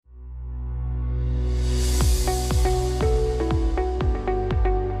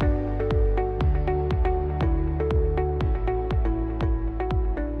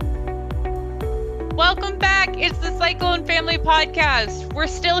the Cyclone Family Podcast. We're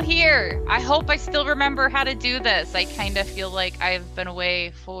still here. I hope I still remember how to do this. I kind of feel like I've been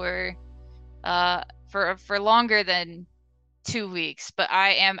away uh for longer than 2 weeks, but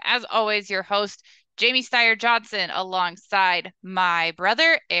I am, as always, your host, Jamie Steyer Johnson, alongside my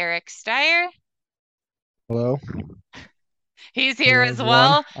brother, Eric Steyer. Hello, He's here hello as everyone.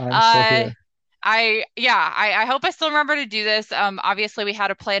 well. I'm still Uh, here. I hope I still remember to do this. Obviously we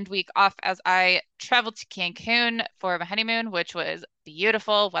had a planned week off as I traveled to Cancun for my honeymoon, which was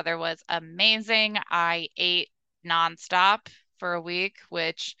beautiful. Weather was amazing. I ate nonstop for a week,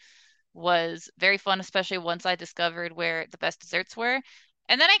 which was very fun, especially once I discovered where the best desserts were.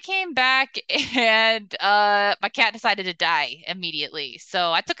 And then I came back and my cat decided to die immediately.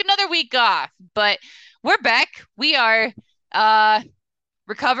 So I took another week off, but we're back. We are uh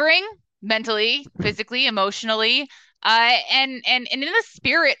recovering mentally, physically, emotionally. And in the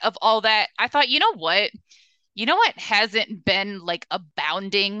spirit of all that, I thought, you know what? You know what hasn't been like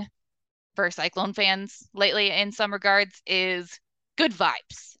abounding for Cyclone fans lately in some regards is good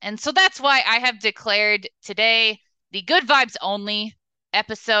vibes. And so that's why I have declared today the good vibes only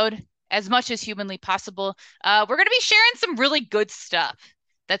episode as much as humanly possible. We're going to be sharing some really good stuff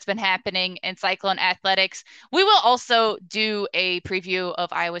that's been happening in Cyclone athletics. We will also do a preview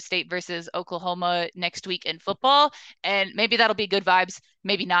of Iowa State versus Oklahoma next week in football, and maybe that'll be good vibes,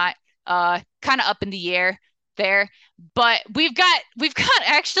 maybe not. Kind of up in the air there. But we've got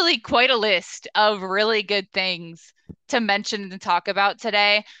actually quite a list of really good things to mention and talk about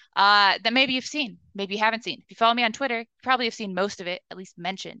today that maybe you've seen, maybe you haven't seen. If you follow me on Twitter, you probably have seen most of it, at least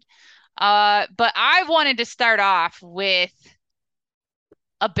mentioned. But I wanted to start off with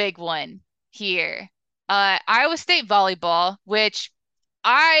a big one here. Iowa State volleyball, which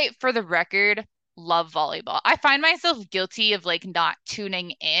for the record, love volleyball. I find myself guilty of like not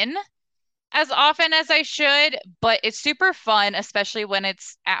tuning in as often as I should, but it's super fun, especially when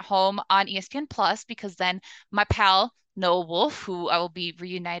it's at home on ESPN Plus, because then my pal Noah Wolf, who I will be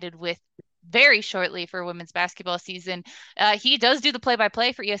reunited with very shortly for women's basketball season, he does do the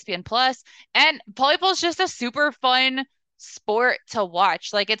play-by-play for ESPN Plus, and volleyball is just a super fun sport to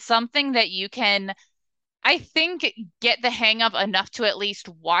watch. Like it's something that you can, I think, get the hang of enough to at least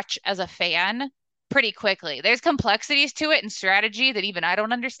watch as a fan pretty quickly. There's complexities to it and strategy that even I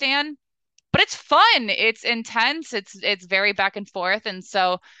don't understand, but it's fun. It's intense. It's very back and forth. And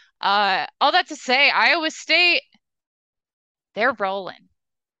so, all that to say, Iowa State, they're rolling.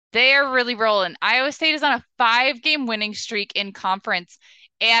 They're really rolling. Iowa State is on a 5 game winning streak in conference,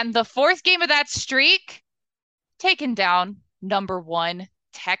 and the fourth game of that streak, taken down number one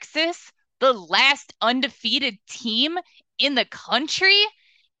Texas, the last undefeated team in the country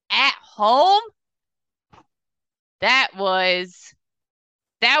at home. That was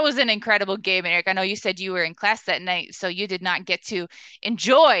That was an incredible game, Eric. I know you said you were in class that night, so you did not get to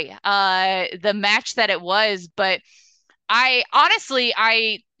enjoy the match that it was. But I honestly,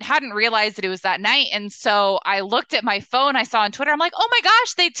 I hadn't realized that it was that night, and so I looked at my phone. I saw on Twitter. I'm like, oh my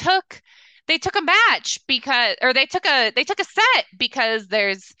gosh, they took a match because, or they took a set because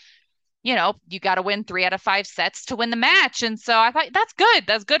there's, you got to win 3 out of 5 sets to win the match. And so I thought that's good.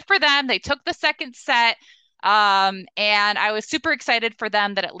 That's good for them. They took the second set. And I was super excited for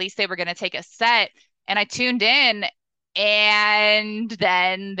them that at least they were going to take a set. And I tuned in, and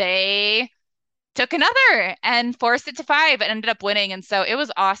then they took another and forced it to 5 and ended up winning. And so it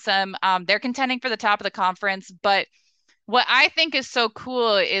was awesome. They're contending for the top of the conference. But what I think is so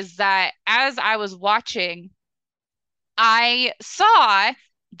cool is that as I was watching, I saw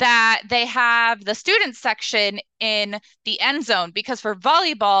that they have the student section in the end zone because for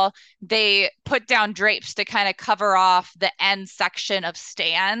volleyball, they put down drapes to kind of cover off the end section of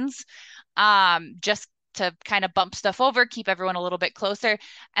stands, just to kind of bump stuff over, keep everyone a little bit closer.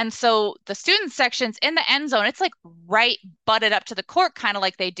 And so the student sections in the end zone, it's like right butted up to the court, kind of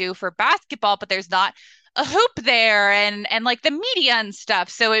like they do for basketball, but there's not a hoop there and like the media and stuff.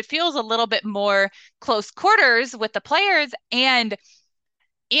 So it feels a little bit more close quarters with the players. And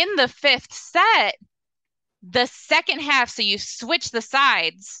in the fifth set, the second half, so you switch the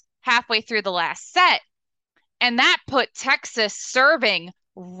sides halfway through the last set, and that put Texas serving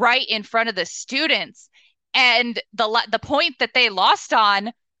right in front of the students. And the point that they lost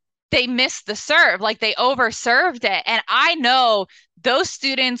on, they missed the serve, like they overserved it. And I know those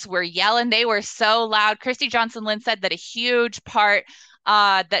students were yelling, they were so loud. Christy Johnson Lynn said that a huge part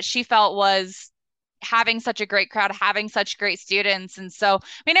that she felt was having such a great crowd, having such great students. And so, I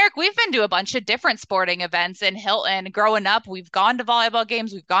mean, Eric, we've been to a bunch of different sporting events in Hilton. Growing up, we've gone to volleyball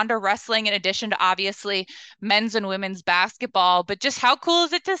games, we've gone to wrestling, in addition to obviously men's and women's basketball. But just how cool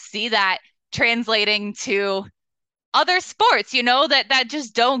is it to see that translating to other sports, that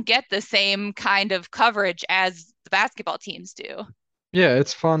just don't get the same kind of coverage as the basketball teams do. Yeah,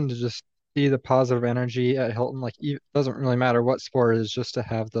 it's fun to just see the positive energy at Hilton. Like, it doesn't really matter what sport it is, just to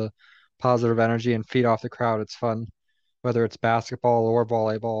have the positive energy and feed off the crowd. It's fun, whether it's basketball or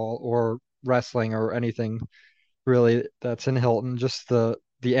volleyball or wrestling or anything really that's in Hilton. Just the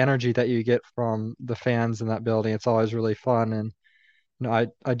energy that you get from the fans in that building, it's always really fun. And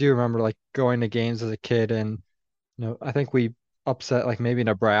I do remember like going to games as a kid, and I think we upset like maybe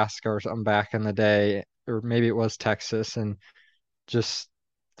Nebraska or something back in the day, or maybe it was Texas, and just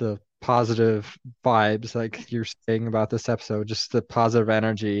the positive vibes like you're saying about this episode, just the positive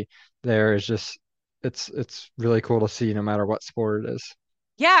energy there is just it's really cool to see no matter what sport it is.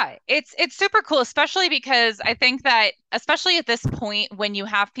 Yeah, it's super cool, especially because I think that especially at this point when you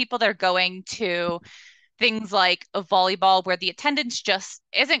have people that are going to things like a volleyball where the attendance just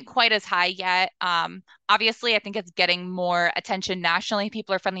isn't quite as high yet. Obviously, I think it's getting more attention nationally.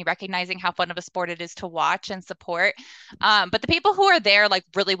 People are finally recognizing how fun of a sport it is to watch and support. But the people who are there like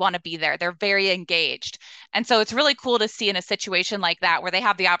really want to be there. They're very engaged. And so it's really cool to see in a situation like that where they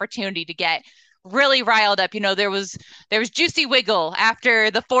have the opportunity to get really riled up. There was Juicy Wiggle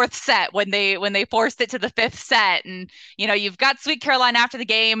after the fourth set when they forced it to the fifth set, and you've got Sweet Caroline after the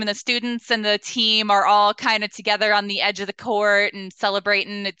game, and the students and the team are all kind of together on the edge of the court and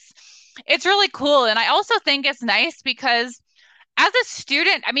celebrating. It's really cool, and I also think it's nice because as a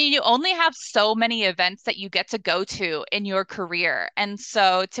student, I mean, you only have so many events that you get to go to in your career. And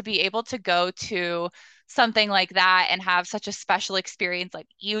so to be able to go to something like that and have such a special experience, like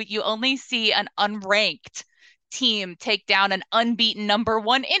you only see an unranked team take down an unbeaten number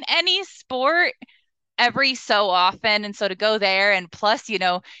one in any sport every so often. And so to go there, and plus, you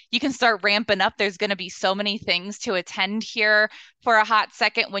can start ramping up. There's going to be so many things to attend here for a hot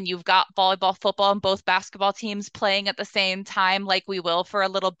second when you've got volleyball, football, and both basketball teams playing at the same time, like we will for a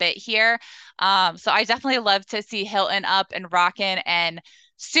little bit here. So I definitely love to see Hilton up and rocking and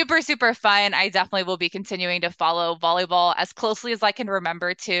super, super fun. I definitely will be continuing to follow volleyball as closely as I can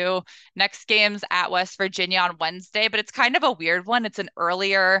remember to. Next game's at West Virginia on Wednesday, but it's kind of a weird one. It's an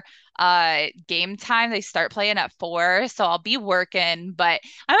earlier game time. They start playing at 4, so I'll be working, but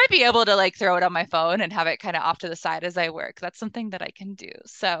I might be able to like throw it on my phone and have it kind of off to the side as I work. That's something that I can do.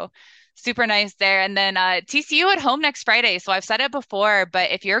 So super nice there. And then TCU at home next Friday. So I've said it before, but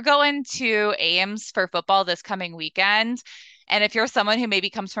if you're going to Ames for football this coming weekend, and if you're someone who maybe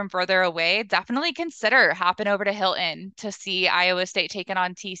comes from further away, definitely consider hopping over to Hilton to see Iowa State taking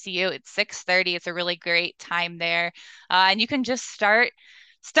on TCU. It's 6:30. It's a really great time there. And you can just start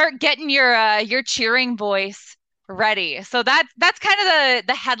getting your cheering voice ready. So that's kind of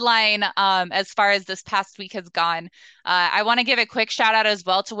the headline as far as this past week has gone. I want to give a quick shout out as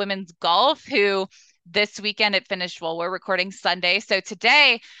well to women's golf who this weekend it finished, well, we're recording Sunday. So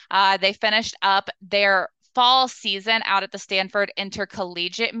today they finished up their fall season out at the Stanford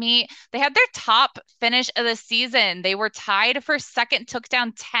Intercollegiate Meet. They had their top finish of the season. They were tied for second, took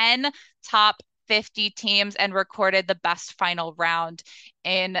down 10 top 50 teams and recorded the best final round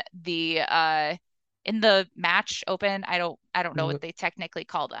in the match open. I don't know In what the, they technically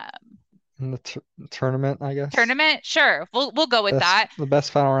call them. in the tournament, I guess. Tournament? Sure. We'll go with That's that. the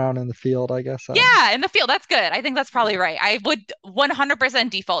best final round in the field, I guess. Yeah, in the field. That's good. I think that's probably right. I would 100%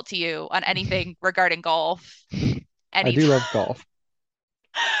 default to you on anything regarding golf I do anytime. love golf.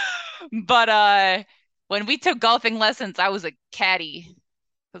 But when we took golfing lessons, I was a caddy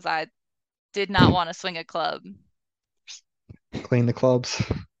because I did not want to swing a club. Clean the clubs.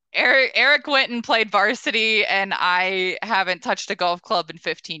 Eric went and played varsity, and I haven't touched a golf club in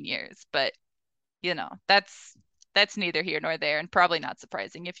 15 years. But that's neither here nor there, and probably not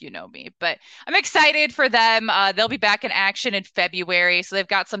surprising if you know me. But I'm excited for them. They'll be back in action in February, so they've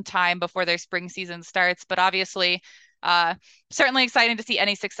got some time before their spring season starts. But obviously, uh, certainly exciting to see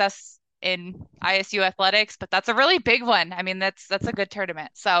any success in ISU athletics. But that's a really big one. I mean, that's a good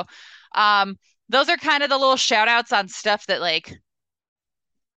tournament. So, those are kind of the little shout outs on stuff that like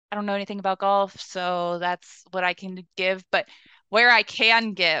I don't know anything about golf, so that's what I can give. But where I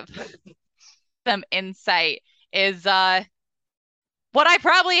can give some insight is what I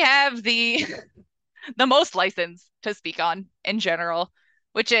probably have the the most license to speak on in general,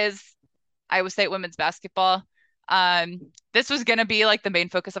 which is Iowa State women's basketball. This was gonna be like the main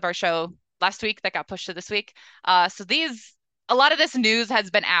focus of our show last week that got pushed to this week. So a lot of this news has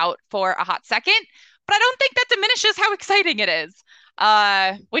been out for a hot second, but I don't think that diminishes how exciting it is.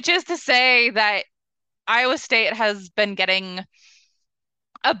 Which is to say that Iowa State has been getting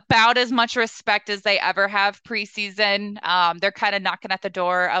about as much respect as they ever have preseason. They're kind of knocking at the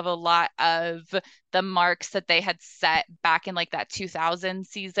door of a lot of the marks that they had set back in like that 2000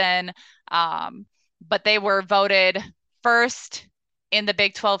 season. But they were voted first in the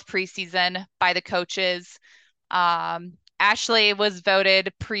Big 12 preseason by the coaches. Ashley was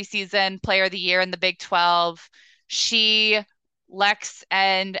voted preseason player of the year in the Big 12. She, Lex,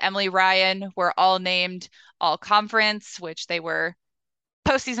 and Emily Ryan were all named all conference, which they were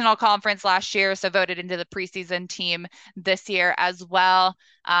postseason all conference last year, so voted into the preseason team this year as well.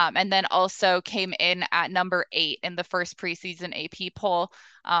 And then also came in at number 8 in the first preseason AP poll.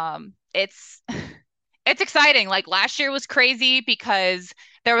 It's it's exciting. Like last year was crazy because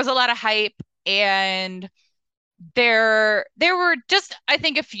there was a lot of hype and there were just I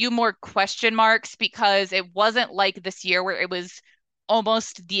think a few more question marks because it wasn't like this year where it was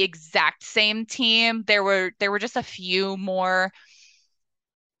almost the exact same team. There were just a few more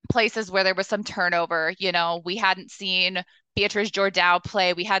places where there was some turnover. You know, we hadn't seen Beatrice Jordan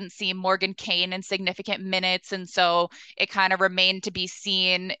play. We hadn't seen Morgan Kane in significant minutes. And so it kind of remained to be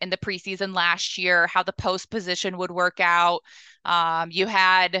seen in the preseason last year how the post position would work out. You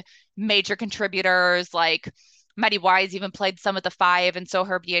had major contributors like Maddie Wise even played some of the five. And so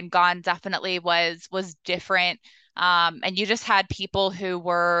her being gone definitely was different. And you just had people who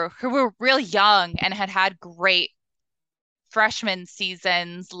were really young and had great freshman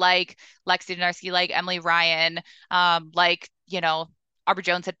seasons like Lexi Donarski, like Emily Ryan, like, Aubrey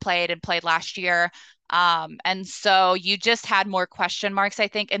Jones had played last year. And so you just had more question marks, I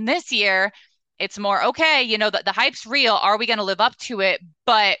think. And this year, it's more, okay, the hype's real. Are we going to live up to it?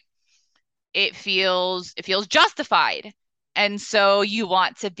 But it feels justified. And so you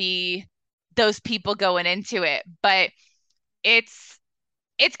want to be those people going into it. But it's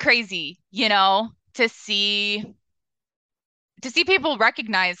it's crazy, to see people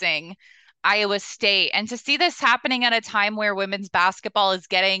recognizing Iowa State and to see this happening at a time where women's basketball is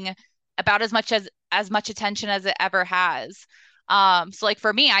getting about as much attention as it ever has. So like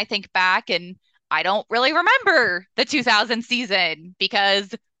for me, I think back and I don't really remember the 2000 season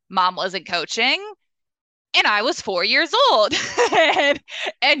because mom wasn't coaching and I was 4 years old.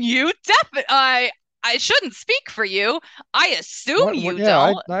 and you definitely I shouldn't speak for you. I assume What you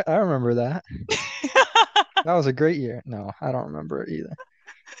yeah, don't. I remember that. That was a great year. No, I don't remember it either.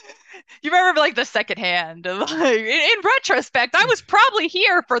 You remember like the second hand of like, in retrospect, I was probably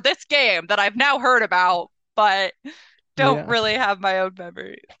here for this game that I've now heard about, but don't Yeah. really have my own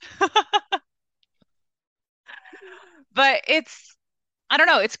memories. But I don't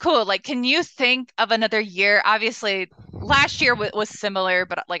know, it's cool. Like, can you think of another year? Obviously, last year was similar,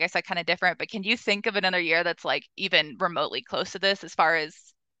 but like I said, kind of different. But can you think of another year that's like even remotely close to this as far as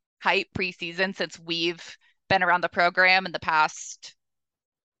hype preseason since we've been around the program in the past,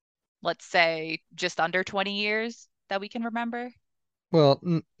 let's say, just under 20 years that we can remember? Well,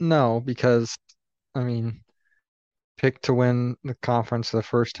 n no, because I mean, picked to win the conference for the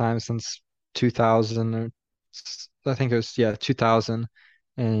first time since 2000 or I think it was, yeah, 2000.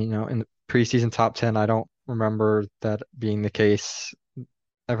 And in the preseason top 10, I don't remember that being the case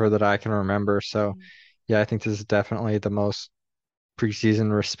ever that I can remember. So yeah, I think this is definitely the most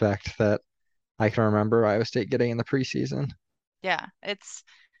preseason respect that I can remember Iowa State getting in the preseason. Yeah, it's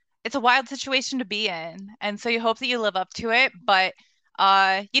a wild situation to be in. And so you hope that you live up to it, but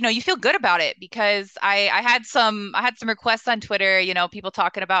you feel good about it because I had some requests on Twitter, people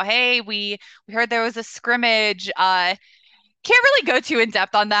talking about, hey, we heard there was a scrimmage. Can't really go too in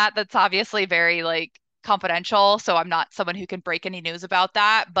depth on that. That's obviously very like confidential, so I'm not someone who can break any news about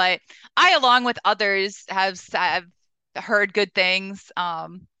that. But I, along with others, have heard good things.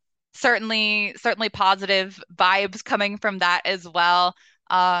 Certainly positive vibes coming from that as well.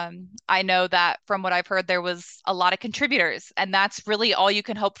 I know that from what I've heard, there was a lot of contributors, and that's really all you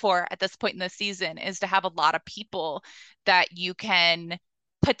can hope for at this point in the season is to have a lot of people that you can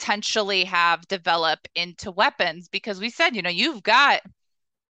potentially have develop into weapons because we said, you've got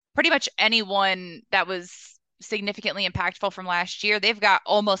pretty much anyone that was significantly impactful from last year. They've got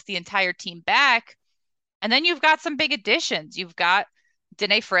almost the entire team back. And then you've got some big additions. You've got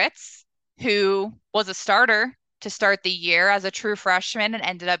Danae Fritz, who was a starter to start the year as a true freshman and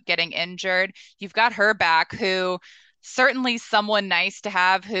ended up getting injured. You've got her back, who certainly someone nice to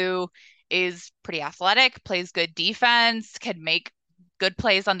have who is pretty athletic, plays good defense, can make good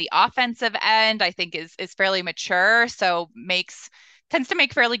plays on the offensive end. I think is fairly mature, so makes tends to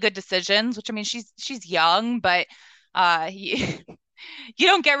make fairly good decisions, which I mean she's young, but you, you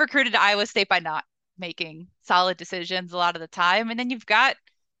don't get recruited to Iowa State by not making solid decisions a lot of the time. And then you've got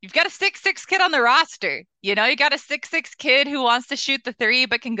a 6'6" kid on the roster You got a 6'6" kid who wants to shoot the three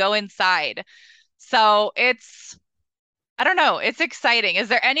but can go inside. So I don't know, it's exciting. Is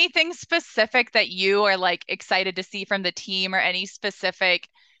there anything specific that you are like excited to see from the team or any specific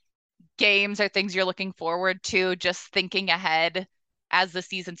games or things you're looking forward to just thinking ahead as the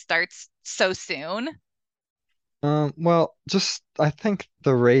season starts so soon? Well, just I think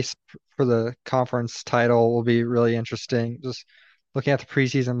the race for the conference title will be really interesting. Just looking at the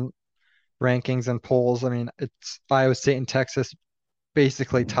preseason rankings and polls, I mean, it's Iowa State and Texas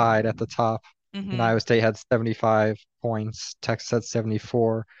basically tied at the top. And Hmm. Iowa State had 75 points, Texas had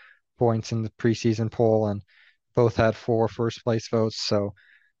 74 points in the preseason poll, and both had four first place votes. So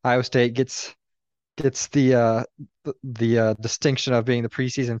Iowa State gets the distinction of being the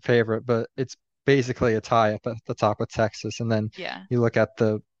preseason favorite, but it's basically a tie up at the top with Texas. And then Yeah. you look at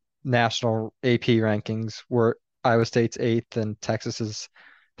the national AP rankings where Iowa State's eighth and Texas is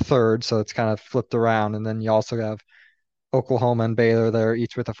third, so it's kind of flipped around. And then you also have Oklahoma and Baylor there,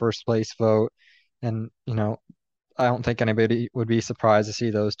 each with a first place vote. And, I don't think anybody would be surprised to see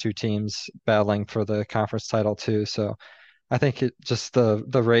those two teams battling for the conference title too. So I think it just the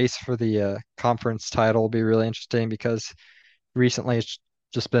race for the conference title will be really interesting because recently it's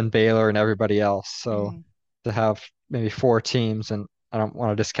just been Baylor and everybody else. So Hmm. to have maybe four teams, and I don't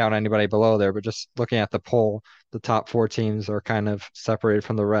want to discount anybody below there, but just looking at the poll, the top four teams are kind of separated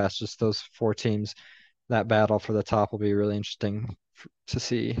from the rest. Just those four teams, that battle for the top will be really interesting to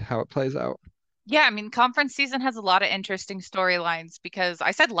see how it plays out. Yeah, I mean, conference season has a lot of interesting storylines because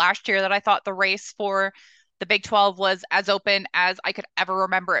I said last year that I thought the race for the Big 12 was as open as I could ever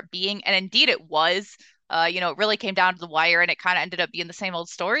remember it being. And indeed it was. It really came down to the wire and it kind of ended up being the same old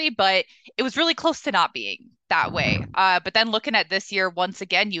story, but it was really close to not being that way. But then looking at this year, once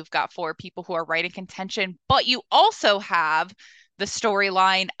again, you've got four people who are right in contention, but you also have the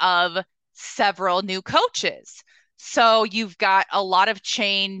storyline of several new coaches. So you've got a lot of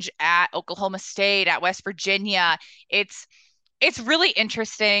change at Oklahoma State, at West Virginia. It's it's really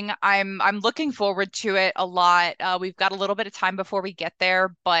interesting. I'm looking forward to it a lot. We've got a little bit of time before we get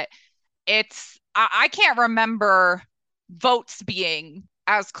there, but I can't remember votes being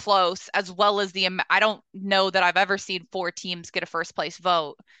as close as well as I don't know that I've ever seen four teams get a first place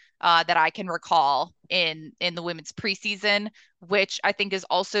vote that I can recall in the women's preseason, which I think is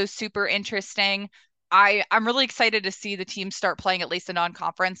also super interesting. I'm really excited to see the teams start playing at least a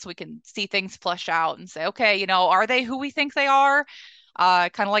non-conference so we can see things flush out and say, okay, are they who we think they are?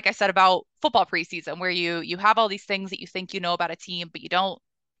 Kind of like I said about football preseason, where you have all these things that you think you know about a team, but you don't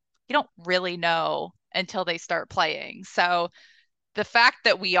really know until they start playing. So the fact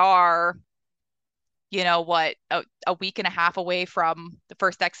that we are, a week and a half away from the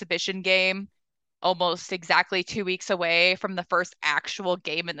first exhibition game, almost exactly 2 weeks away from the first actual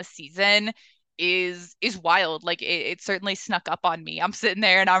game in the season is wild. Like it certainly snuck up on me. I'm sitting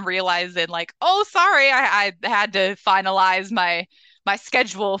there and I'm realizing like, oh, sorry, I had to finalize my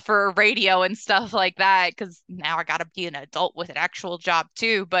schedule for radio and stuff like that because now I got to be an adult with an actual job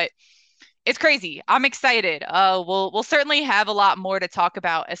too. But it's crazy. I'm excited. We'll certainly have a lot more to talk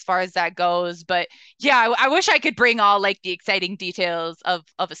about as far as that goes. But yeah, I wish I could bring all like the exciting details of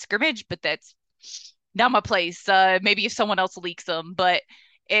a scrimmage, but that's not my place. Maybe if someone else leaks them, but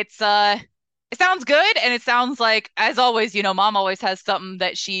it's it sounds good, and it sounds like, as always, mom always has something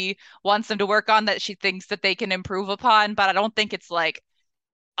that she wants them to work on that she thinks that they can improve upon. But I don't think it's like,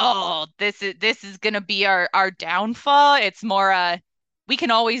 oh, this is gonna be our downfall. It's more we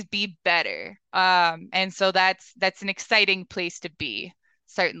can always be better. And so that's an exciting place to be,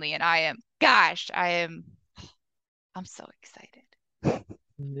 certainly. And I'm so excited.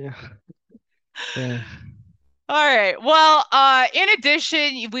 Yeah. Same. All right. Well, in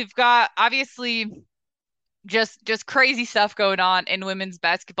addition, we've got obviously just crazy stuff going on in women's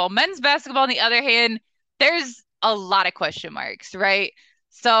basketball. Men's basketball, on the other hand, there's a lot of question marks, right?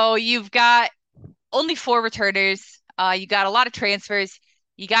 So you've got only four returners. You got a lot of transfers.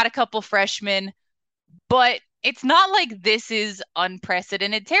 You got a couple freshmen, but it's not like this is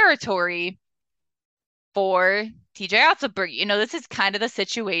unprecedented territory for TJ Otzelberg. This is kind of the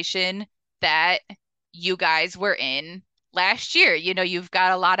situation that you guys were in last year. You've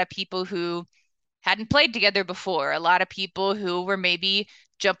got a lot of people who hadn't played together before, a lot of people who were maybe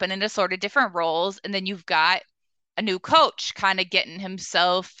jumping into sort of different roles, and then you've got a new coach kind of getting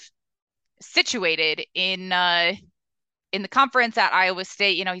himself situated in the conference at Iowa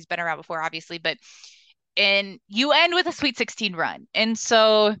State. He's been around before, obviously, but and you end with a Sweet 16 run. And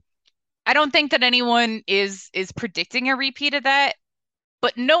so I don't think that anyone is predicting a repeat of that,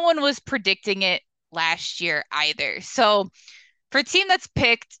 but no one was predicting it last year either. So for a team that's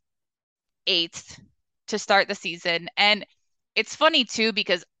picked eighth to start the season. And it's funny too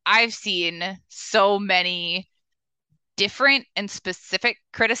because I've seen so many different and specific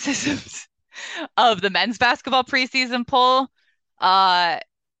criticisms of the men's basketball preseason poll. Uh,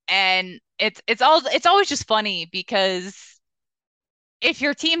 and it's always just funny because if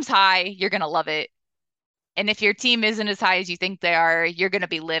your team's high, you're gonna love it. And if your team isn't as high as you think they are, you're gonna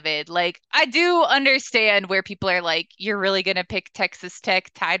be livid. Like, I do understand where people are like, you're really gonna pick Texas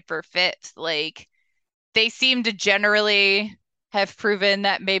Tech tied for fifth. Like, they seem to generally have proven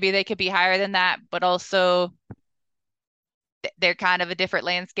that maybe they could be higher than that, but also they're kind of a different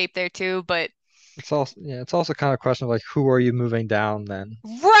landscape there too. But It's also kind of a question of like who are you moving down then?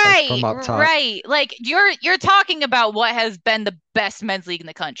 Like right, from up top. right. Like you're talking about what has been the best men's league in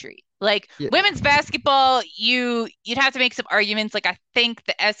the country. Like Yeah, women's basketball, you'd have to make some arguments. Like I think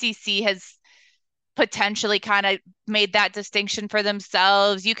the SEC has potentially kind of made that distinction for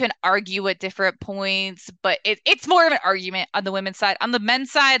themselves. You can argue at different points, but it's more of an argument on the women's side. On the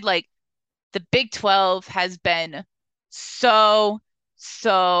men's side, like the Big 12 has been so,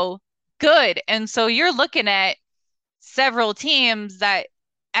 so good. And so you're looking at several teams that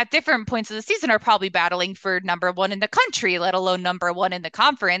at different points of the season are probably battling for number one in the country, let alone number one in the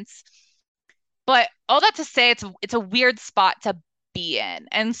conference. But all that to say, it's a weird spot to be in.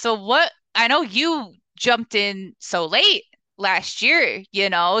 And so what I know you jumped in so late last year,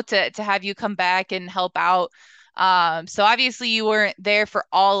 to have you come back and help out. So obviously you weren't there for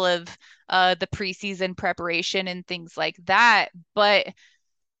all of the preseason preparation and things like that. But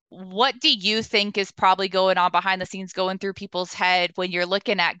what do you think is probably going on behind the scenes going through people's head when you're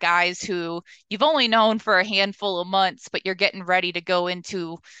looking at guys who you've only known for a handful of months, but you're getting ready to go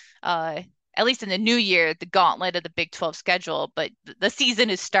into at least in the new year, the gauntlet of the Big 12 schedule, but the season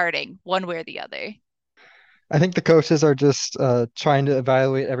is starting one way or the other. I think the coaches are just trying to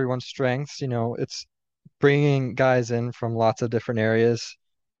evaluate everyone's strengths. It's bringing guys in from lots of different areas,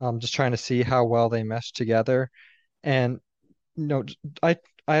 just trying to see how well they mesh together. And you know, I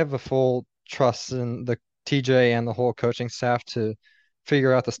I have a full trust in the TJ and the whole coaching staff to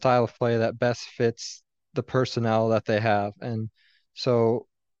figure out the style of play that best fits the personnel that they have. And so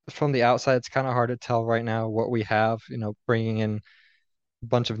from the outside, it's kind of hard to tell right now what we have, bringing in a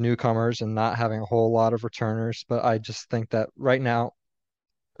bunch of newcomers and not having a whole lot of returners. But I just think that right now,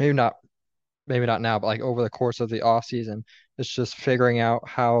 maybe not maybe not now, but like over the course of the off season, it's just figuring out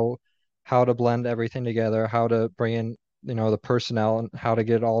how to blend everything together, how to bring in, the personnel and how to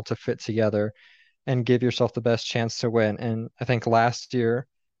get it all to fit together and give yourself the best chance to win. And I think last year,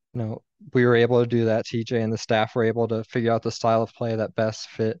 we were able to do that. TJ and the staff were able to figure out the style of play that best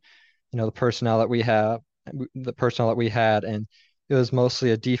fit, the personnel that we have, the personnel that we had, and it was mostly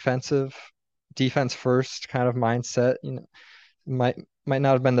a defense first kind of mindset. Might might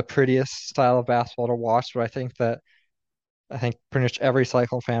not have been the prettiest style of basketball to watch, but I think pretty much every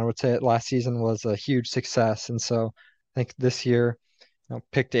Cyclone fan would say it last season was a huge success. And so I think this year,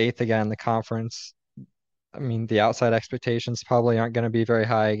 picked eighth again in the conference. I mean, the outside expectations probably aren't going to be very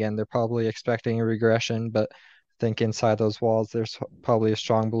high again. They're probably expecting a regression, but I think inside those walls, there's probably a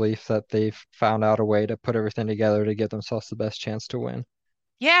strong belief that they've found out a way to put everything together to give themselves the best chance to win.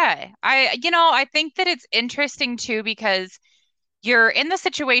 Yeah, I think that it's interesting too because you're in the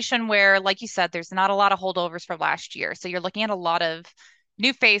situation where, like you said, there's not a lot of holdovers from last year. So you're looking at a lot of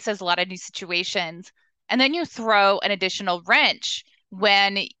new faces, a lot of new situations. And then you throw an additional wrench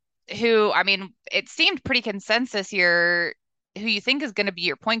when I mean, it seemed pretty consensus here, who you think is going to be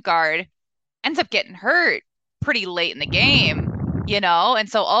your point guard ends up getting hurt pretty late in the game. And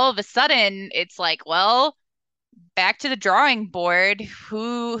so all of a sudden it's like, well, back to the drawing board.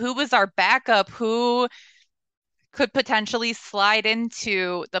 Who was our backup? Who could potentially slide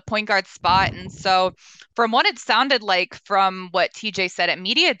into the point guard spot. And so, from what it sounded like from what TJ said at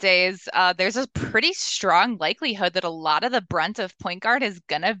Media Days, there's a pretty strong likelihood that a lot of the brunt of point guard is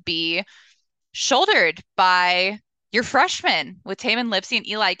going to be shouldered by your freshmen with Taman Lipsey and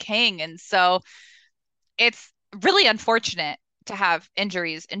Eli King. And so, it's really unfortunate to have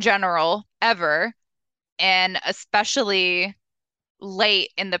injuries in general, ever, and especially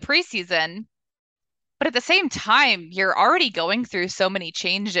late in the preseason. But at the same time, you're already going through so many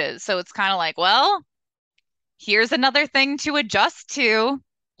changes. So it's kind of like, well, here's another thing to adjust to.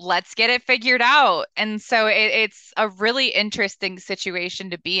 Let's get it figured out. And so it's a really interesting situation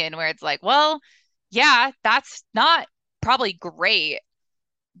to be in where it's like, well, yeah, that's not probably great,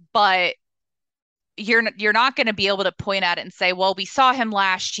 but you're not going to be able to point at it and say, well, we saw him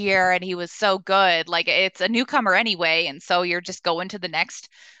last year and he was so good. Like it's a newcomer anyway, and so you're just going to the next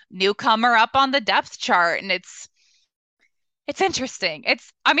newcomer up on the depth chart, and It's interesting.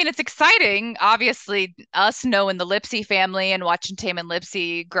 I mean, it's exciting. Obviously, us knowing the Lipsy family and watching Taman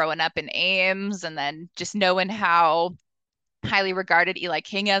Lipsy growing up in Ames, and then just knowing how highly regarded Eli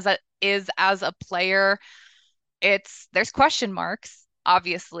King is as a player. There's question marks,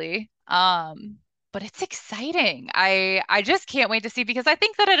 obviously. But it's exciting. I just can't wait to see because I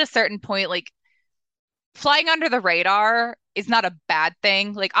think that at a certain point, like flying under the radar is not a bad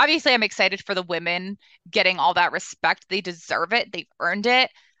thing. Like, obviously, I'm excited for the women getting all that respect. They deserve it. They've earned it.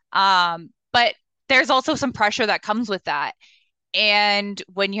 But there's also some pressure that comes with that. And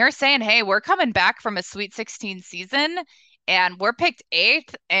when you're saying, hey, we're coming back from a Sweet 16 season and we're picked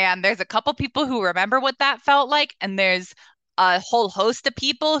eighth, and there's a couple people who remember what that felt like, and there's a whole host of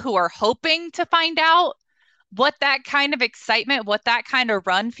people who are hoping to find out what that kind of excitement, what that kind of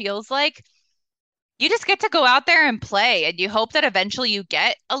run feels like, you just get to go out there and play, and you hope that eventually you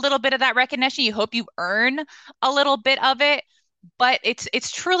get a little bit of that recognition. You hope you earn a little bit of it, but it's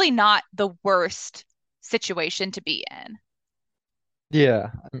truly not the worst situation to be in.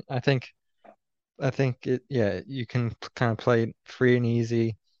 Yeah, I think it, yeah, you can kind of play free and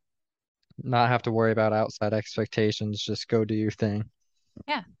easy, not have to worry about outside expectations, just go do your thing.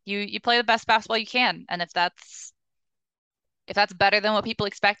 Yeah, you play the best basketball you can, and if that's better than what people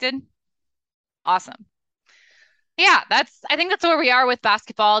expected, awesome. Yeah, that's I think that's where we are with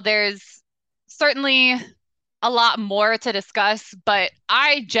basketball. There's certainly a lot more to discuss, but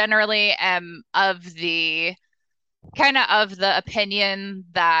I generally am of the opinion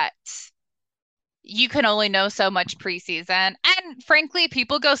that you can only know so much preseason. And frankly,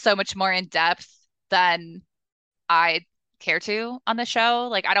 people go so much more in depth than I care to on the show.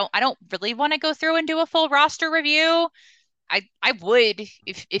 Like I don't really want to go through and do a full roster review. I would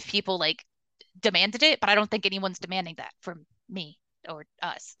if people like demanded it, but I don't think anyone's demanding that from me or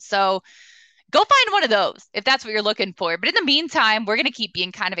us. So go find one of those if that's what you're looking for. But in the meantime, we're going to keep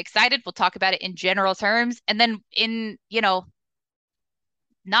being kind of excited. We'll talk about it in general terms. And then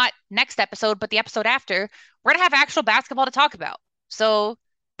not next episode, but the episode after, we're going to have actual basketball to talk about. So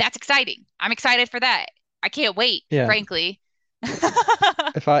that's exciting. I'm excited for that. I can't wait, Yeah, frankly.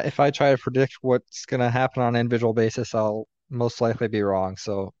 if I try to predict what's gonna happen on an individual basis, I'll most likely be wrong.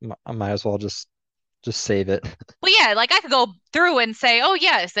 So I might as well just save it. Well, yeah, like I could go through and say, oh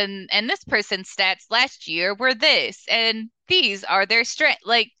yes, and this person's stats last year were this, and these are their strength.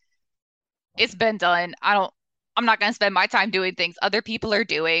 Like it's been done. I'm not gonna spend my time doing things other people are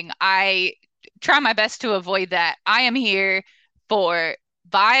doing. I try my best to avoid that. I am here for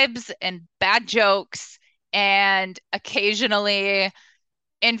vibes and bad jokes and occasionally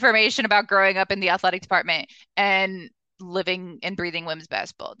information about growing up in the athletic department and living and breathing women's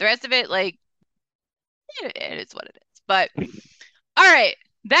basketball. The rest of it, like, it is what it is. But all right,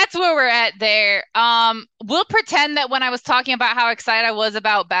 that's where we're at there. We'll pretend that when I was talking about how excited I was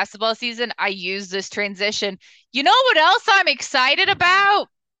about basketball season, I used this transition. You know what else I'm excited about?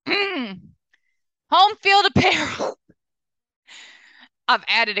 Home field apparel. I've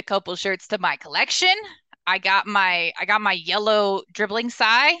added a couple shirts to my collection. I got my yellow dribbling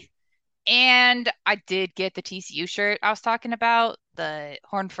sigh, and I did get the TCU shirt I was talking about, the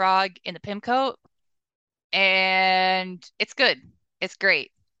Horned Frog in the Pimcoat, and it's good. It's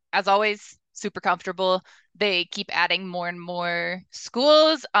great. As always, super comfortable. They keep adding more and more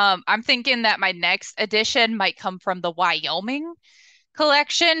schools. I'm thinking that my next edition might come from the Wyoming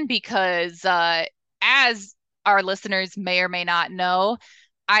collection because, as our listeners may or may not know,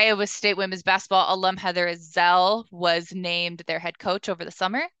 Iowa State women's basketball alum Heather Zell was named their head coach over the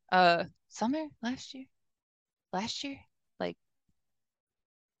summer. Summer last year, like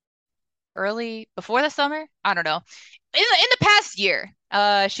early before the summer. I don't know. In the past year,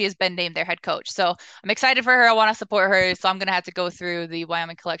 she has been named their head coach. So I'm excited for her. I want to support her. So I'm gonna have to go through the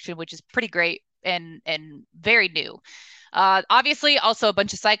Wyoming collection, which is pretty great and very new. Obviously, also a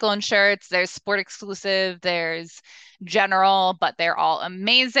bunch of Cyclone shirts. There's sport exclusive, there's general, but they're all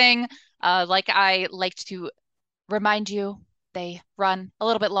amazing. Like I liked to remind you, they run a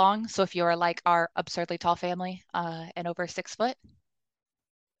little bit long. So if you're like our absurdly tall family, and over 6 foot,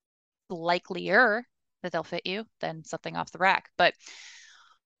 likelier that they'll fit you than something off the rack. But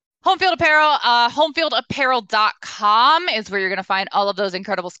Home Field Apparel, homefieldapparel.com is where you're going to find all of those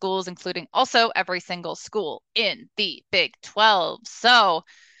incredible schools, including also every single school in the Big 12. So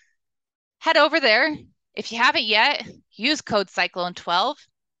head over there. If you haven't yet, use code Cyclone12.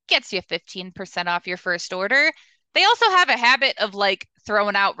 Gets you 15% off your first order. They also have a habit of like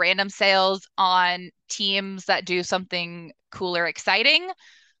throwing out random sales on teams that do something cool or exciting.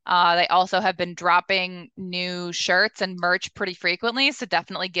 They also have been dropping new shirts and merch pretty frequently, so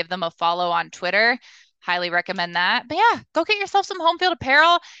definitely give them a follow on Twitter. Highly recommend that. But yeah, go get yourself some home field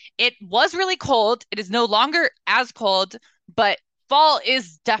apparel. It was really cold. It is no longer as cold, but fall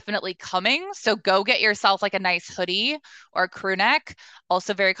is definitely coming. So go get yourself like a nice hoodie or a crew neck.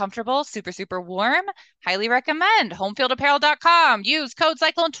 Also very comfortable, super, super warm. Highly recommend homefieldapparel.com. Use code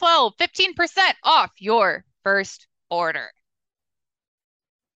Cyclone12, 15% off your first order.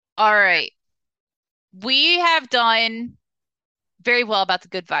 All right. We have done very well about the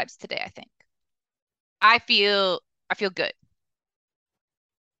good vibes today, I think. I feel I feel good.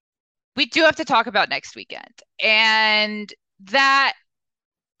 We do have to talk about next weekend. And that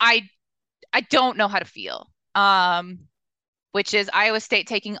I I don't know how to feel. Which is Iowa State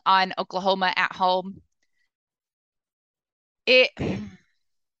taking on Oklahoma at home. It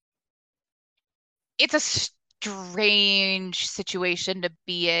it's a strange situation to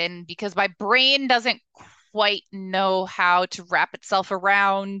be in because my brain doesn't quite know how to wrap itself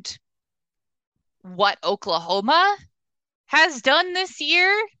around what Oklahoma has done this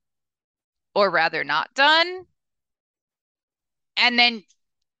year, or rather not done. And then,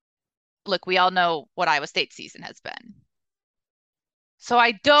 look, we all know what Iowa State season has been. So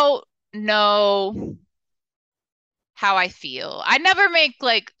I don't know how I feel. I never make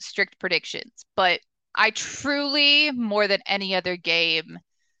like strict predictions, but I truly, more than any other game,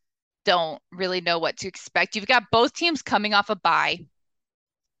 don't really know what to expect. You've got both teams coming off a bye,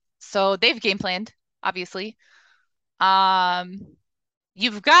 so they've game planned, obviously. Um,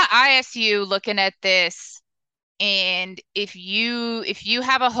 you've got ISU looking at this, and if you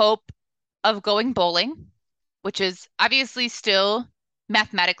have a hope of going bowling, which is obviously still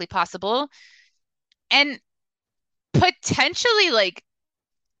mathematically possible, and potentially like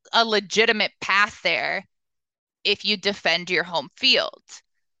a legitimate path there if you defend your home field.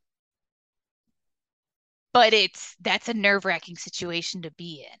 But that's a nerve-wracking situation to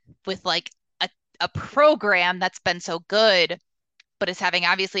be in with like a program that's been so good, but is having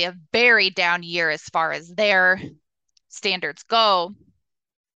obviously a very down year as far as their standards go.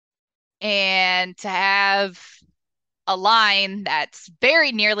 And to have a line that's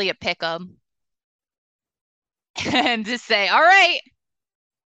very nearly a pick 'em and to say, all right,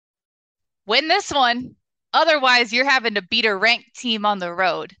 win this one. Otherwise, you're having to beat a ranked team on the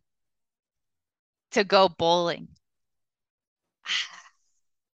road to go bowling.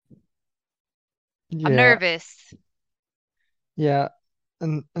 I'm Yeah, nervous. yeah.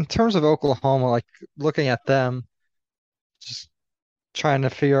 And in terms of Oklahoma, like looking at them, just trying to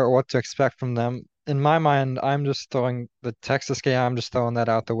figure out what to expect from them. In my mind, I'm just throwing the Texas game, I'm just throwing that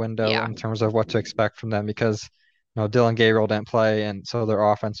out the window Yeah. in terms of what to expect from them because Dylan Gabriel didn't play, and so their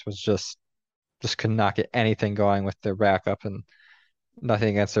offense was just could not get anything going with their backup, and nothing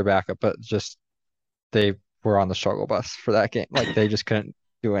against their backup, but just they were on the struggle bus for that game. Like they just couldn't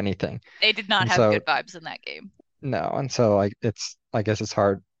do anything. They did not And have so good vibes in that game. no, and so like it's I guess it's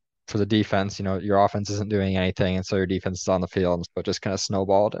hard for the defense. Your offense isn't doing anything, and so your defense is on the field, but just kind of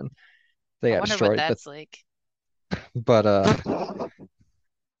snowballed and they I got wonder what destroyed. But that's like. but uh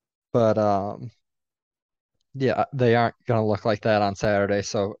but yeah, they aren't gonna look like that on Saturday,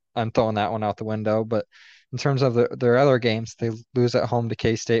 so I'm throwing that one out the window. But in terms of their other games, they lose at home to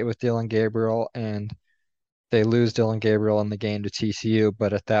K-State with Dylan Gabriel, and they lose Dylan Gabriel in the game to TCU.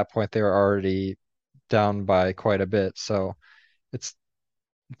 But at that point, they were already down by quite a bit, so it's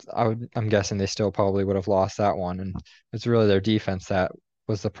I'm guessing they still probably would have lost that one. And it's really their defense that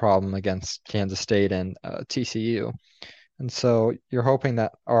was the problem against Kansas State and TCU. And so you're hoping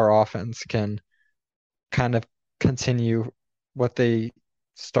that our offense can kind of continue what they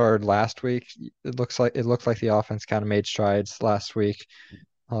started last week. It looks like the offense kind of made strides last week.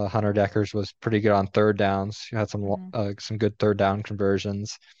 Hunter Deckers was pretty good on third downs. He had Mhm. some good third down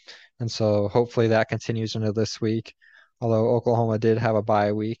conversions, and so hopefully that continues into this week. Although Oklahoma did have a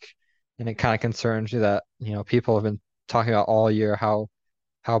bye week, and it kind of concerns me that people have been talking about all year how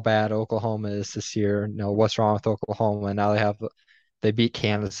bad Oklahoma is this year. What's wrong with Oklahoma, and now they beat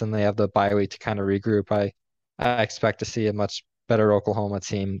Kansas and they have the bye week to kind of regroup. I expect to see a much better Oklahoma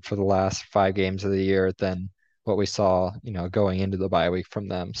team for the last 5 games of the year than what we saw, going into the bye week from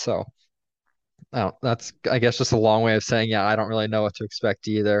them. So that's, I guess, just a long way of saying, yeah, I don't really know what to expect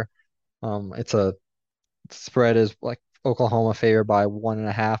either. It's a spread is like Oklahoma favored by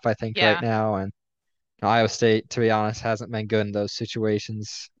 1.5, I think, right Yeah. now, and Iowa State, to be honest, hasn't been good in those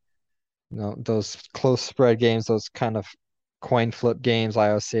situations. Those close spread games, those kind of coin flip games,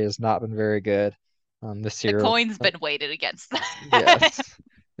 Iowa State has not been very good this The year. coin's been weighted against that. Yes.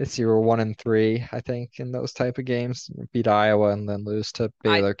 This year we're 1-3, I think, in those type of games. Beat Iowa and then lose to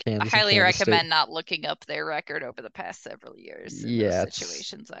I Baylor, Kansas, and highly Kansas State. recommend not looking up their record over the past several years in those Yeah,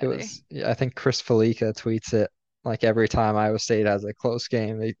 situations it either. was. Yeah, I think Chris Felica tweets it like every time Iowa State has a close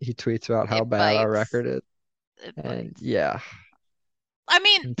game. He tweets about how It bad our bites. record is, It and bites. yeah, I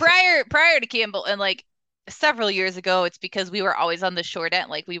mean, and prior to Campbell and like several years ago, it's because we were always on the short end,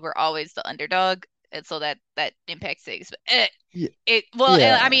 like we were always the underdog, and so that impacts things. But yeah, it well,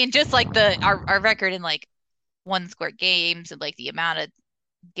 and I yeah, mean, just like the our record in like one score games and like the amount of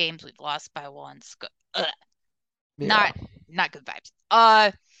games we've lost by one score, yeah, not not good vibes.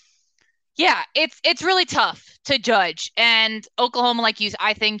 Yeah, it's really tough to judge. And Oklahoma, like you,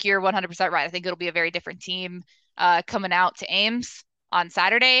 I think you're 100% right. I think it'll be a very different team coming out to Ames on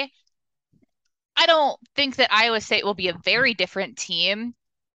Saturday. I don't think that Iowa State will be a very different team.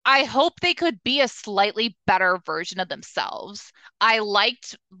 I hope they could be a slightly better version of themselves. I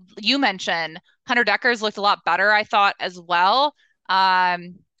liked, you mentioned Hunter Deckers looked a lot better, I thought, as well.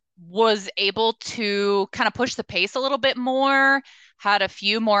 Um, was able to kind of push the pace a little bit more, had a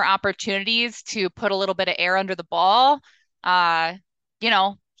few more opportunities to put a little bit of air under the ball. Uh,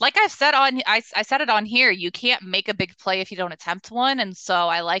 like I've said I said it on here, you can't make a big play if you don't attempt one. And so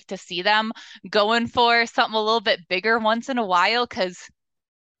I like to see them going for something a little bit bigger once in a while because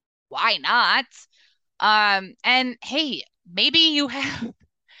why not? And hey, maybe you have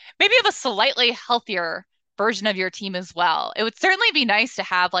maybe you have a slightly healthier version of your team as well. It would certainly be nice to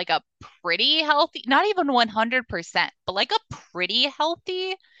have like a pretty healthy, not even 100%, but like a pretty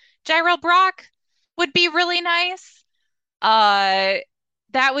healthy Gyro Brock would be really nice. Uh,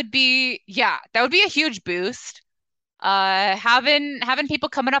 that would be, yeah, that would be a huge boost. Having people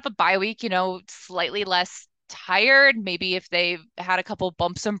coming up a bye week, slightly less tired, maybe if they've had a couple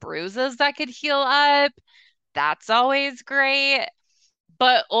bumps and bruises that could heal up, that's always great.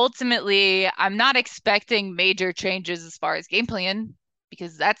 But ultimately, I'm not expecting major changes as far as game plan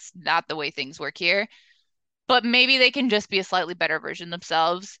because that's not the way things work here. But maybe they can just be a slightly better version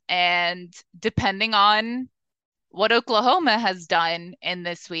themselves. And depending on what Oklahoma has done in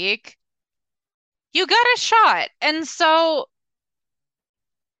this week, you got a shot. And so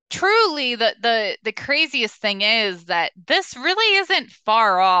truly the craziest thing is that this really isn't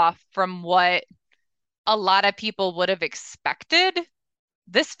far off from what a lot of people would have expected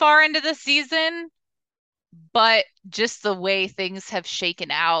this far into the season, but just the way things have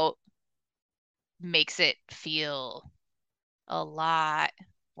shaken out makes it feel a lot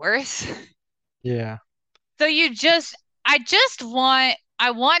worse. yeah, So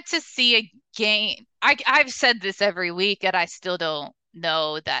I want to see a game. I've said this every week and I still don't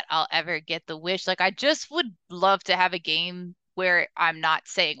know that I'll ever get the wish. Like I just would love to have a game where I'm not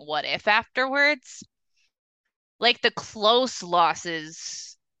saying what if afterwards. Like the close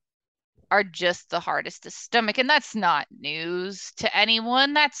losses are just the hardest to stomach, and that's not news to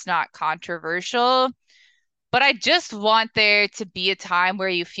anyone. That's not controversial. But I just want there to be a time where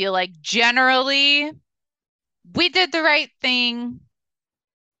you feel like generally we did the right thing,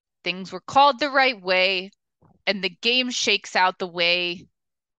 things were called the right way, and the game shakes out the way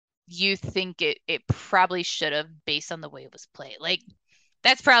you think it probably should have based on the way it was played. Like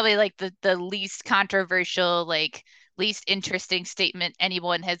that's probably like the least controversial, like least interesting statement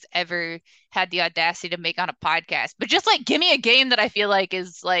anyone has ever had the audacity to make on a podcast. But just like give me a game that I feel like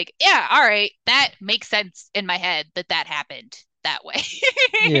is like, yeah, all right, that makes sense in my head that that happened that way.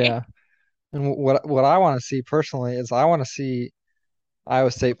 yeah. And what I want to see personally is I want to see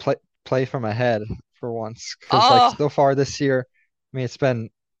Iowa State play from ahead for once, because like Oh, so far this year, I mean it's been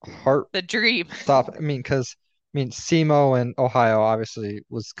heart the dream. stop. I mean, because SEMO and Ohio obviously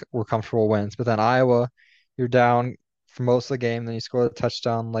were comfortable wins, but then Iowa, you're down for most of the game, then you score the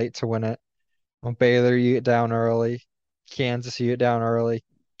touchdown late to win it. On Baylor, you get down early. Kansas, you get down early.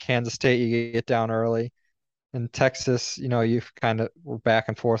 Kansas State, you get down early. And Texas, you've kind of were back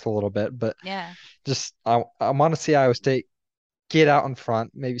and forth a little bit, but Yeah. just I want to see Iowa State get out in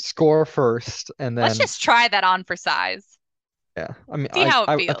front, maybe score first, and Let's then just try that on for size. yeah. I mean, See how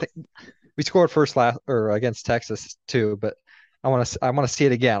it I feels. think we scored first last or against Texas too, but I want to see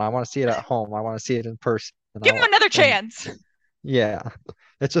it again. I want to see it at home. I want to see it in person. And I Give him want another and chance. yeah,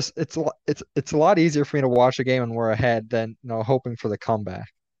 it's a lot easier for me to watch a game and we're ahead than hoping for the comeback.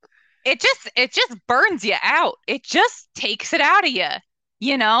 It just burns you out. It just takes it out of you.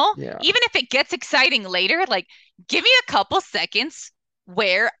 You know? Yeah, Even if it gets exciting later, like give me a couple seconds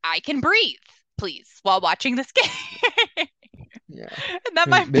where I can breathe, please, while watching this game. yeah. And that I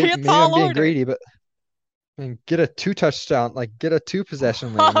mean, might be a maybe I'm tall being order. greedy, but I mean, get a two touchdown, like get a two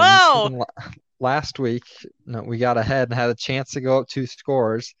possession lead. I mean, Oh, last week, we got ahead and had a chance to go up 2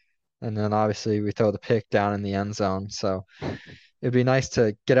 scores, and then obviously we throw the pick down in the end zone. So it'd be nice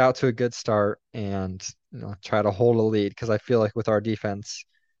to get out to a good start and try to hold a lead because I feel like with our defense,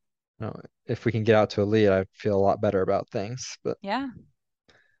 if we can get out to a lead, I feel a lot better about things. But Yeah,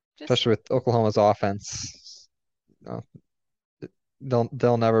 just especially with Oklahoma's offense, you know,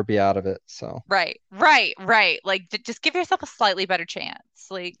 they'll never be out of it. So right. Like just give yourself a slightly better chance.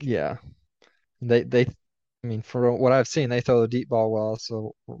 Like, yeah, they I mean, for what I've seen, they throw the deep ball well,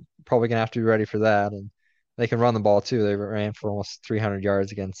 so we're probably gonna have to be ready for that. And they can run the ball too. They ran for almost 300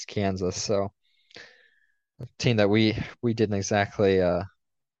 yards against Kansas, so a team that we didn't exactly light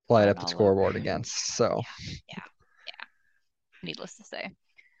run up the all over. scoreboard against. So Yeah, yeah. Needless to say.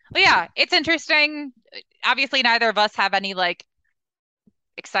 But yeah, it's interesting. Obviously, neither of us have any like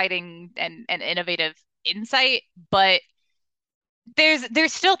exciting and innovative insight, but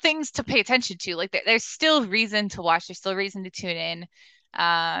there's still things to pay attention to. Like there's still reason to watch. There's still reason to tune in.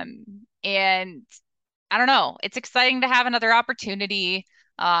 And I don't know. It's exciting to have another opportunity.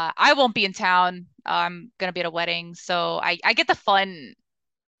 I won't be in town. I'm gonna be at a wedding, so I get the fun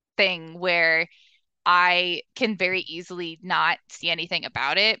thing where I can very easily not see anything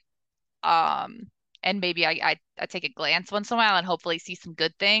about it. Um, and maybe I take a glance once in a while and hopefully see some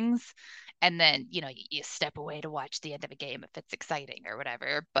good things. And then, you step away to watch the end of a game if it's exciting or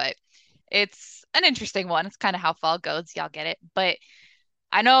whatever. But it's an interesting one. It's kind of how fall goes. Y'all get it. But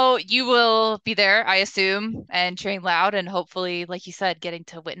I know you will be there, I assume, and cheering loud and hopefully, like you said, getting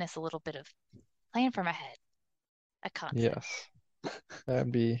to witness a little bit of playing from ahead at concert. yes,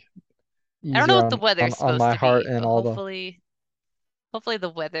 that'd be I don't know easier what the weather's on supposed my to heart be, and but all the hopefully the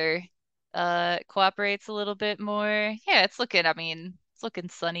weather cooperates a little bit more. Yeah, it's looking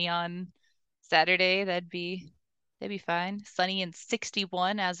sunny on Saturday. That'd be fine. Sunny and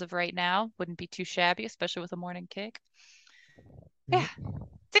 61 as of right now. Wouldn't be too shabby, especially with a morning kick. Yeah,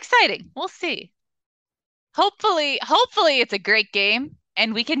 it's exciting. We'll see. Hopefully it's a great game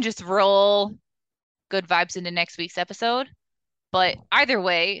and we can just roll good vibes into next week's episode. But either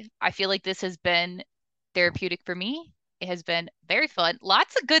way, I feel like this has been therapeutic for me. It has been very fun.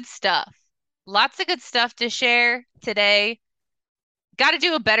 Lots of good stuff. Lots of good stuff to share today. Got to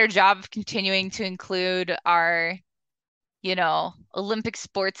do a better job of continuing to include our, Olympic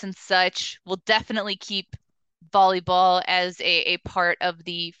sports and such. We'll definitely keep volleyball as a part of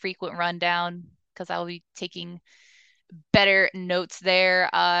the frequent rundown because I'll be taking better notes there.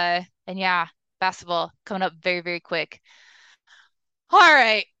 And yeah, basketball coming up very, very quick. All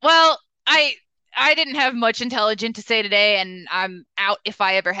right. Well, I didn't have much intelligent to say today, and I'm out if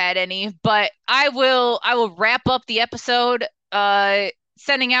I ever had any, but I will wrap up the episode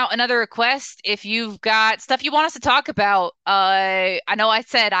sending out another request if you've got stuff you want us to talk about. I know I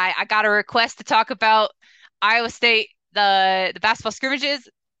said I got a request to talk about Iowa State, the basketball scrimmages.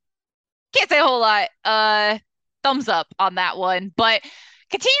 Can't say a whole lot. Thumbs up on that one, but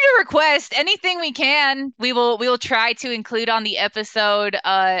continue to request anything we can. We will try to include on the episode.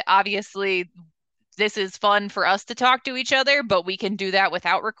 Obviously, this is fun for us to talk to each other, but we can do that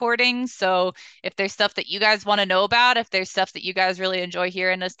without recording. So if there's stuff that you guys want to know about, if there's stuff that you guys really enjoy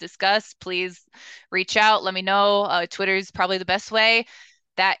hearing us discuss, please reach out. Let me know. Twitter's probably the best way.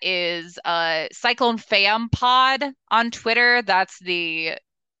 That is Cyclone Fam Pod on Twitter. That's the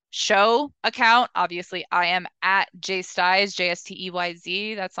show account. Obviously, I am at JSteyz,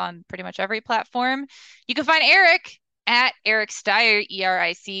 JSTEYZ. That's on pretty much every platform. You can find Eric at Eric Steyer,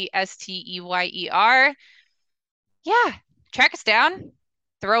 ERICSTEYER. Yeah, track us down.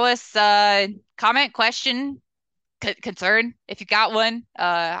 Throw us a comment, question, concern if you got one.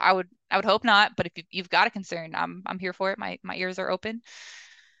 I would hope not, but if you've got a concern, I'm here for it. My ears are open.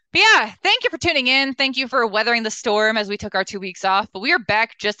 But yeah, thank you for tuning in. Thank you for weathering the storm as we took our 2 weeks off. But we are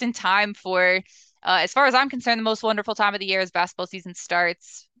back just in time for, as far as I'm concerned, the most wonderful time of the year as basketball season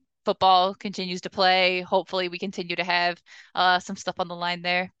starts. Football continues to play. Hopefully, we continue to have some stuff on the line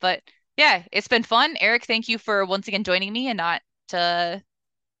there. But yeah, it's been fun. Eric, thank you for once again joining me and not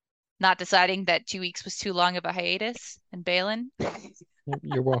deciding that 2 weeks was too long of a hiatus and bailing.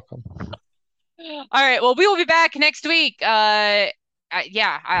 You're welcome. All right. Well, we will be back next week.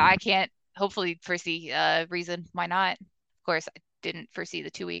 I can't hopefully foresee a reason why not. Of course, I didn't foresee the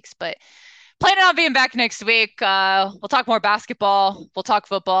 2 weeks, but planning on being back next week. We'll talk more basketball. We'll talk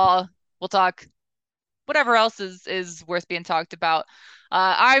football. We'll talk whatever else is worth being talked about.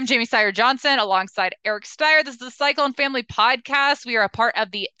 I'm Jamie Steyer Johnson alongside Eric Steyer. This is the Cyclone Family Podcast. We are a part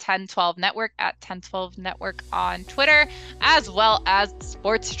of the 1012 Network at 1012 Network on Twitter, as well as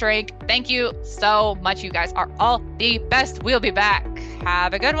Sports Strength. Thank you so much. You guys are all the best. We'll be back.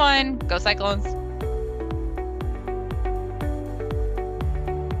 Have a good one. Go Cyclones.